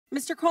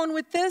Mr. Cohen,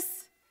 with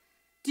this,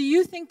 do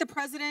you think the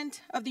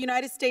President of the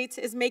United States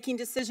is making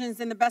decisions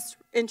in the best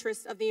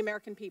interest of the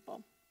American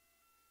people?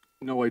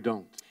 No, I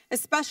don't.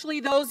 Especially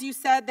those you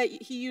said that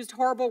he used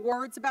horrible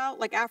words about,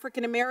 like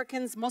African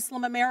Americans,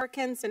 Muslim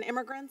Americans, and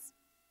immigrants?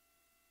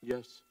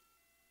 Yes.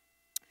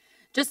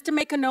 Just to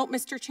make a note,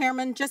 Mr.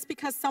 Chairman, just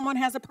because someone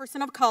has a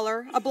person of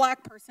color, a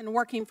black person,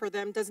 working for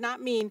them does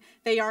not mean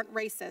they aren't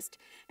racist.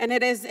 And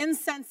it is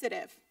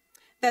insensitive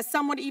that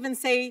someone even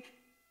say,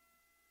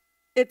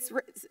 it's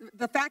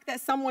the fact that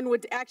someone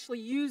would actually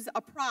use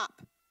a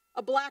prop,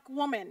 a black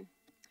woman,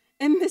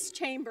 in this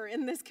chamber,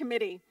 in this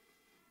committee,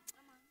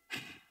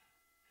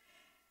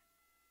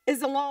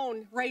 is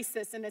alone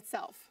racist in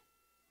itself.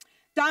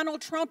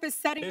 Donald Trump is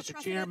setting a precedent.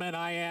 Mr. Chairman,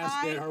 I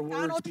ask that her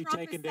words be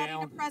taken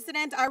down.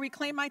 President, I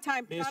reclaim my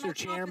time. Mr. Chairman,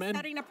 Trump is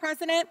setting a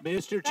precedent.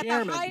 Mr. That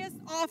Chairman, the highest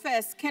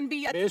office can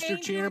be attained.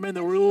 Mr. Chairman,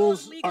 the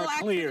rules are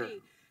clear.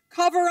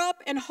 Cover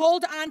up and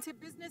hold on to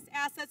business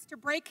assets to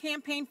break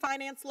campaign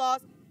finance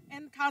laws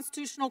and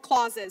constitutional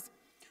clauses.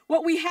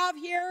 What we have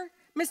here,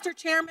 Mr.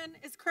 Chairman,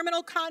 is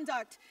criminal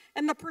conduct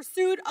and the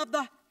pursuit of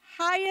the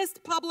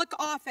highest public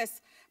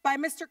office by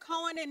Mr.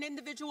 Cohen and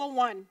Individual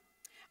 1.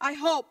 I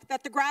hope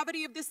that the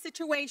gravity of this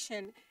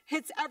situation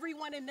hits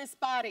everyone in this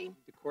body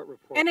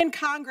and in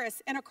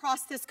Congress and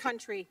across this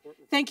country.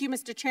 Thank you,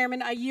 Mr.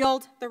 Chairman. I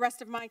yield the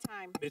rest of my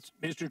time.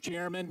 Mr.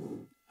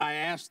 Chairman, I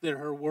ask that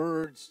her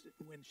words,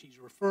 when she's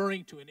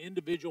referring to an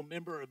individual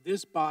member of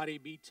this body,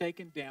 be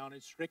taken down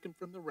and stricken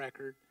from the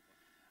record.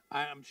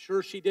 I'm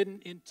sure she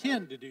didn't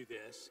intend to do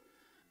this,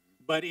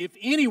 but if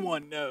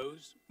anyone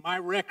knows my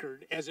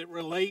record as it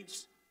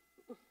relates,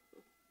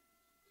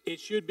 it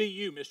should be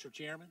you, Mr.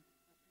 Chairman.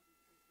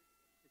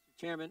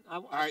 Chairman, I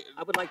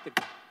would like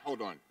to...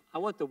 Hold on. I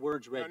want the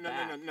words read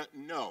back.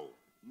 No.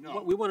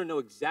 We want to know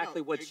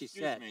exactly what she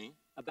said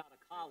about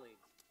a colleague.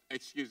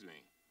 Excuse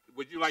me.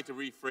 Would you like to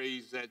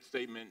rephrase that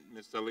statement,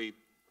 Ms. Tlaib?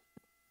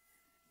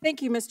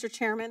 Thank you, Mr.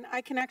 Chairman. I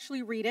can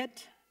actually read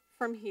it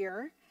from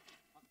here.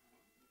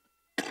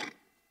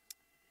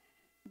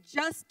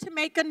 Just to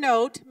make a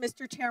note,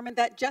 Mr. Chairman,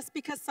 that just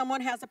because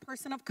someone has a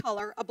person of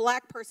color, a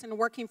black person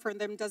working for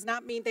them, does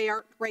not mean they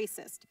are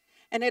racist.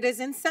 And it is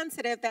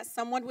insensitive that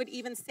someone would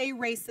even say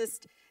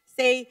racist,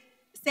 say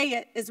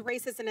it is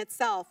racist in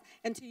itself,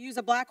 and to use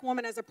a black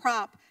woman as a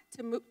prop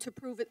to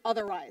prove it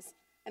otherwise.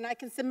 And I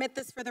can submit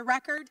this for the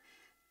record.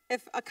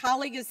 If a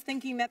colleague is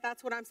thinking that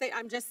that's what I'm saying,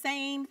 I'm just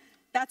saying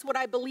that's what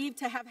I believe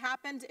to have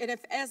happened. And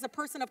if, as a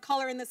person of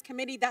color in this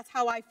committee, that's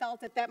how I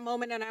felt at that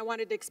moment, and I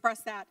wanted to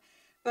express that.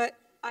 But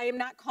I am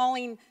not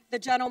calling the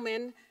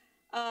gentleman,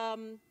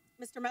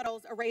 Mr.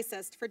 Meadows, a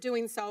racist for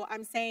doing so.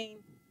 I'm saying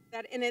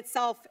that in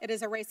itself, it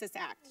is a racist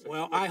act.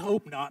 Well, I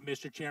hope not,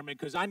 Mr. Chairman,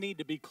 because I need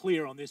to be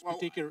clear on this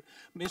particular...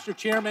 Mr.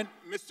 Chairman...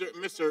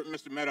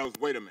 Mr. Meadows,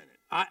 wait a minute.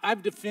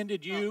 I've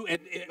defended you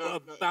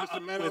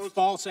with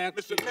false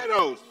accusations. Mr.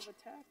 Meadows,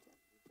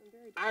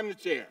 I'm the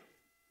chair.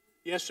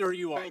 Yes, sir,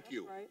 you are. Thank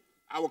you. Right.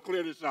 I will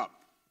clear this up.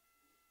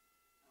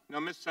 Now,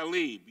 Ms.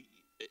 Tlaib,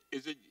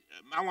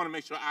 I want to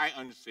make sure I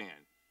understand.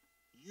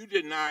 You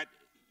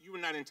were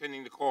not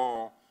intending to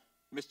call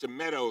Mr.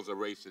 Meadows a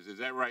racist, is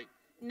that right?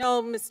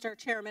 No, Mr.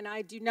 Chairman,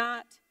 I do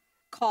not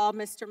call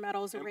Mr.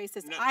 Meadows a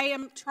racist. No, I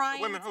am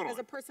trying, as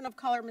a person of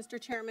color, Mr.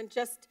 Chairman,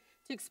 just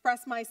to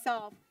express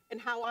myself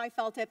and how I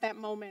felt at that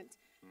moment.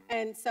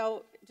 And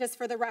so, just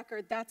for the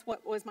record, that's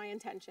what was my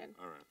intention.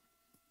 All right.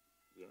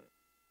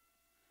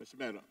 Mr.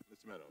 Meadows.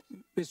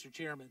 Mr.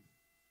 Chairman,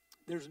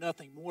 there's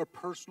nothing more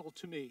personal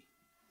to me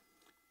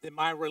than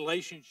my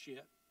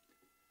relationship.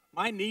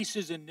 My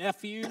nieces and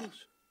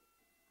nephews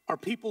are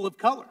people of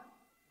color.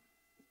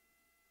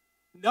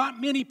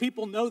 Not many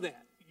people know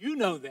that. You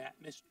know that,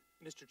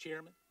 Mr.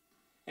 Chairman.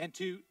 And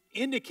to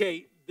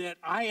indicate that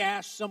I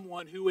asked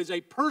someone who is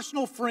a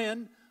personal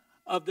friend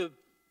of the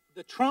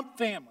Trump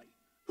family,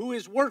 who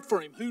has worked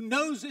for him, who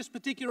knows this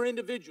particular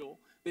individual,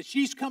 that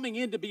she's coming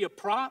in to be a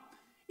prop,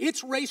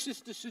 it's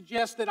racist to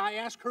suggest that I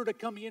asked her to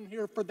come in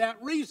here for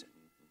that reason.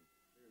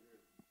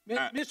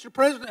 Mr.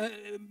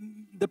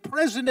 President, the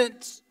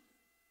President's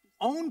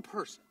own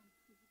person,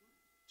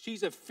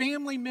 she's a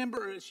family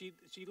member. She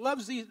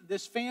loves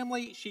this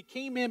family. She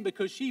came in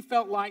because she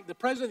felt like the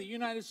President of the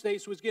United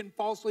States was getting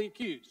falsely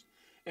accused.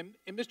 And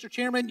Mr.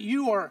 Chairman,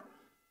 you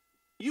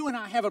and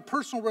I have a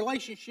personal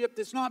relationship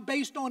that's not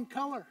based on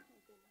color.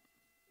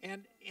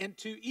 And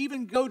to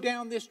even go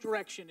down this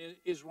direction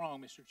is wrong,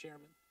 Mr.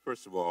 Chairman.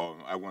 First of all,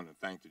 I want to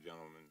thank the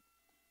gentleman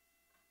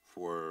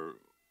for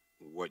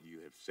what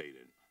you have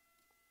stated.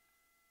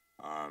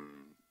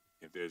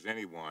 If there's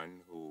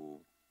anyone who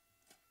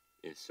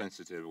is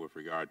sensitive with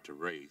regard to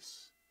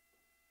race,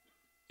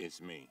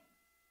 it's me.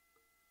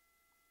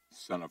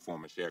 Son of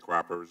former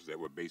sharecroppers that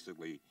were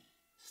basically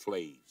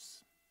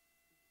slaves.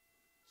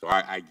 So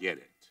I get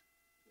it.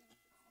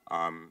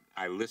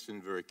 I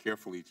listened very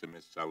carefully to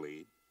Ms.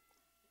 Tlaib,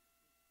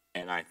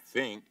 and I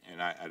think,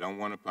 and I don't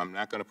want to, I'm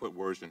not going to put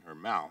words in her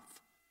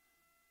mouth,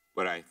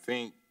 but I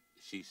think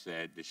she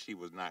said that she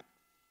was not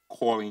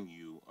calling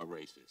you a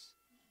racist.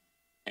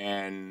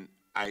 And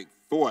I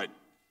thought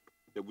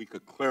that we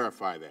could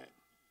clarify that.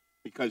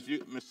 Because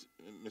you,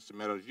 Mr.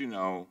 Meadows, you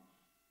know,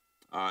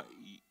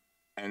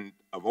 and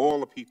of all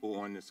the people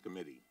on this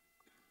committee,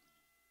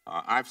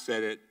 I've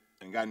said it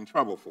and got in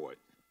trouble for it,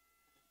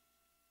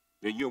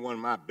 that you're one of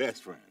my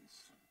best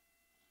friends.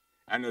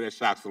 I know that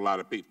shocks a lot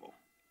of people.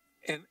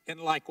 And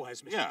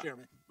likewise, Mr.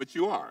 Chairman. But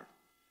you are.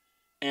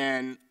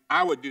 And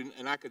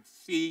I could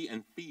see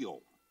and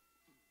feel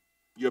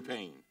your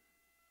pain.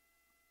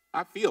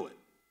 I feel it.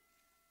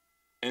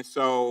 And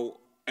so,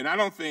 and I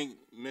don't think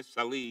Ms.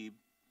 Tlaib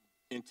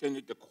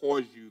intended to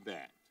cause you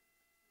that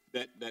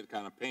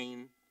kind of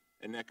pain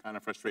and that kind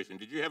of frustration.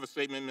 Did you have a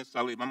statement, Ms.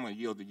 Tlaib? I'm going to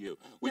yield to you.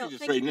 We can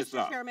just straighten this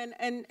up. Mr. Chairman,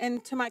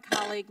 and to my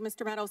colleague,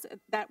 Mr. Meadows,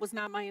 that was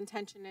not my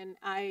intention, and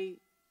I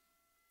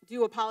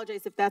do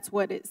apologize if that's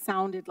what it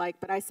sounded like,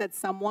 but I said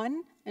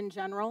someone in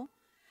general.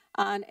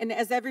 And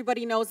as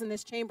everybody knows in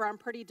this chamber, I'm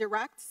pretty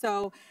direct,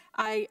 so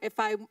if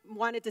I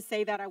wanted to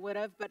say that, I would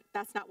have, but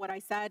that's not what I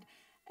said.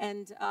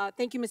 And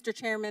thank you, Mr.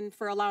 Chairman,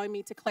 for allowing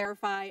me to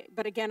clarify.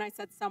 But again, I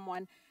said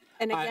someone.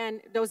 And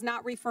again, I was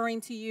not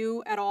referring to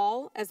you at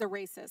all as a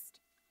racist.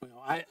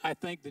 Well, I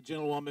thank the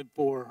gentlewoman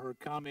for her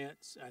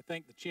comments. I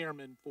thank the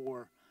chairman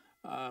for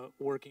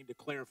working to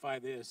clarify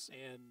this,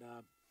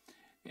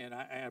 and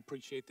I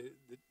appreciate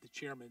the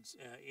chairman's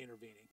intervening.